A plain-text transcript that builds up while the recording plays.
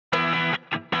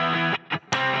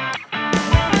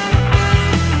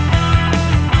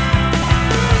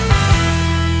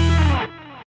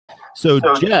So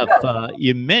Jeff,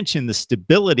 you mentioned the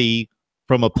stability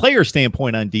from a player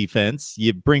standpoint on defense.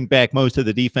 You bring back most of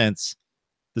the defense.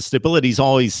 The stability is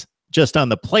always just on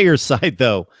the player side,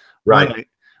 though. Right.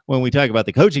 When we talk about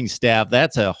the coaching staff,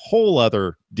 that's a whole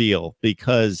other deal,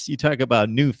 because you talk about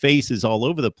new faces all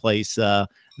over the place.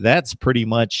 That's pretty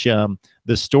much the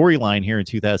storyline here in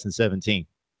 2017.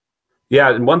 Yeah,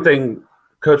 and one thing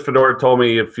Coach Fedora told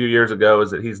me a few years ago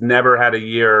is that he's never had a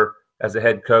year as a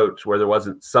head coach where there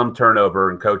wasn't some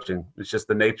turnover in coaching. It's just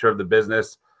the nature of the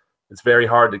business. It's very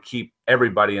hard to keep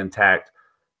everybody intact.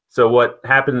 So what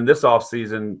happened in this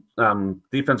offseason,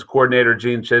 defensive coordinator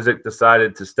Gene Chizik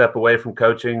decided to step away from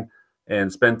coaching and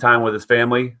spend time with his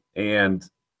family. And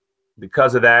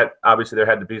because of that, obviously there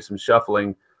had to be some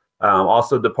shuffling.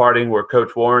 Also departing were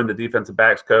Coach Warren, the defensive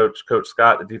backs coach, Coach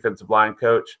Scott, the defensive line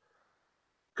coach.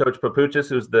 Coach Papuchis,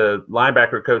 who's the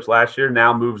linebacker coach last year,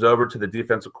 now moves over to the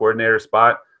defensive coordinator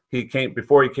spot.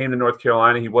 Before he came to North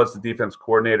Carolina, he was the defensive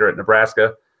coordinator at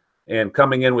Nebraska. And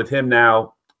coming in with him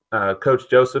now, Coach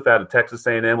Joseph out of Texas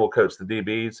A&M will coach the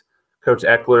DBs. Coach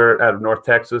Ekeler out of North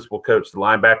Texas will coach the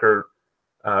linebacker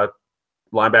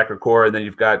core. And then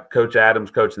you've got Coach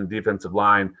Adams coaching the defensive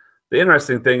line. The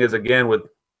interesting thing is, again, with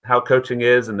how coaching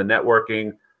is and the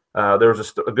networking, there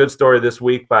was a good story this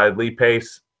week by Lee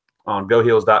Pace on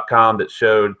GoHeels.com that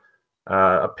showed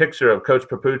a picture of Coach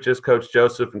Papuchis, Coach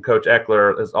Joseph, and Coach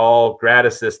Ekeler as all grad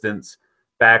assistants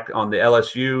back on the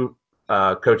LSU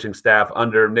coaching staff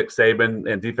under Nick Saban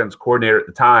and defense coordinator at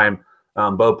the time,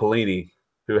 Bo Pelini,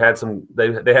 who had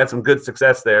they had some good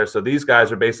success there. So these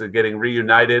guys are basically getting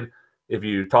reunited. If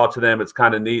you talk to them, it's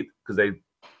kind of neat because they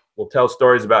will tell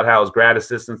stories about how as grad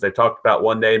assistants, they talked about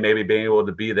one day maybe being able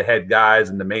to be the head guys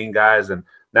and the main guys, and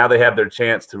now they have their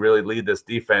chance to really lead this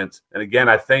defense. And again,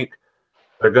 I think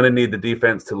they're going to need the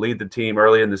defense to lead the team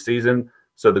early in the season.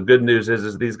 So the good news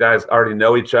is these guys already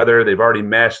know each other. They've already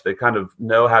meshed. They kind of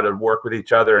know how to work with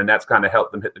each other, and that's kind of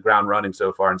helped them hit the ground running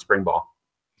so far in spring ball.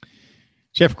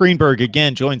 Jeff Greenberg,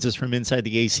 again, joins us from inside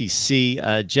the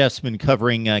ACC. Jeff's been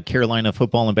covering Carolina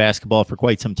football and basketball for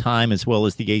quite some time, as well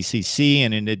as the ACC.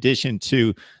 And in addition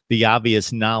to the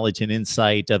obvious knowledge and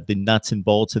insight of the nuts and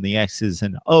bolts and the X's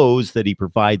and O's that he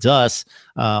provides us,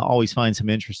 always find some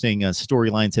interesting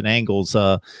storylines and angles.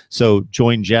 So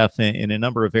join Jeff in a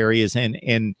number of areas. And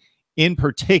in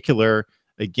particular,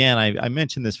 again, I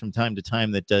mentioned this from time to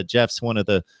time, that Jeff's one of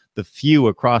the few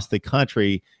across the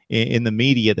country in the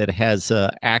media that has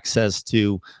access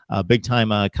to a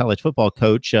big-time college football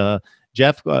coach.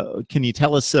 Jeff, can you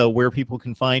tell us where people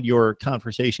can find your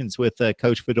conversations with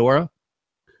Coach Fedora?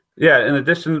 Yeah, in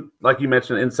addition, like you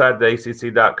mentioned, inside the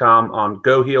ACC.com, on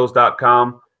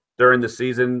GoHeels.com during the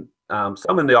season,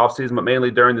 some in the offseason, but mainly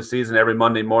during the season, every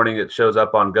Monday morning it shows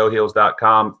up on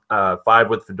GoHeels.com. 5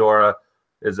 with Fedora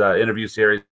is an interview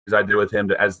series I do with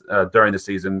him during the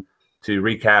season to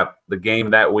recap the game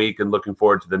that week and looking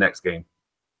forward to the next game.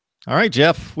 All right,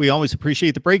 Jeff, we always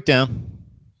appreciate the breakdown.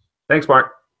 Thanks,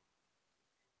 Mark.